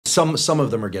some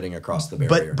of them are getting across the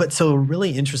barrier. But so a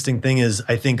really interesting thing is,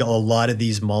 I think a lot of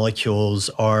these molecules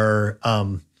are,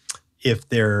 if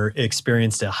they're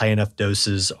experienced at high enough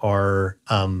doses, are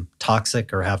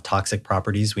toxic or have toxic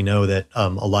properties. We know that a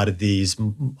lot of these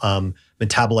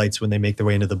metabolites, when they make their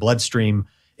way into the bloodstream,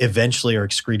 eventually are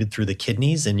excreted through the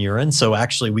kidneys and urine. So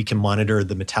actually we can monitor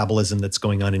the metabolism that's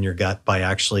going on in your gut by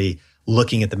actually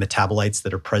looking at the metabolites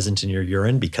that are present in your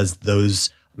urine, because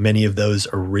many of those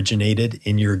originated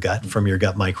in your gut from your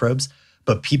gut microbes.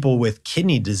 But people with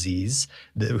kidney disease,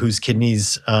 whose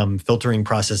kidneys filtering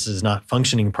process is not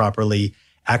functioning properly,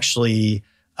 actually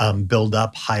build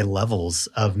up high levels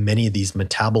of many of these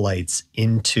metabolites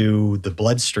into the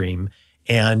bloodstream.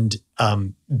 And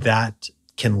that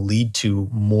can lead to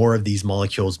more of these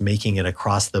molecules making it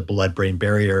across the blood-brain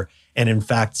barrier. And in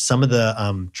fact, some of the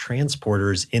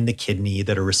transporters in the kidney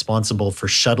that are responsible for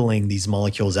shuttling these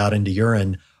molecules out into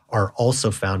urine are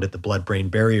also found at the blood-brain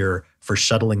barrier for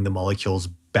shuttling the molecules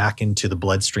back into the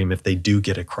bloodstream if they do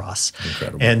get across.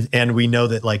 Incredible. And we know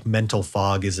that like mental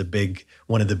fog is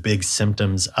one of the big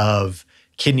symptoms of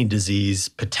kidney disease,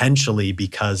 potentially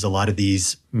because a lot of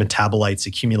these metabolites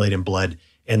accumulate in blood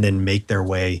and then make their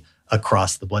way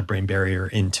across the blood-brain barrier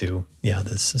into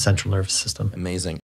the central nervous system. Amazing.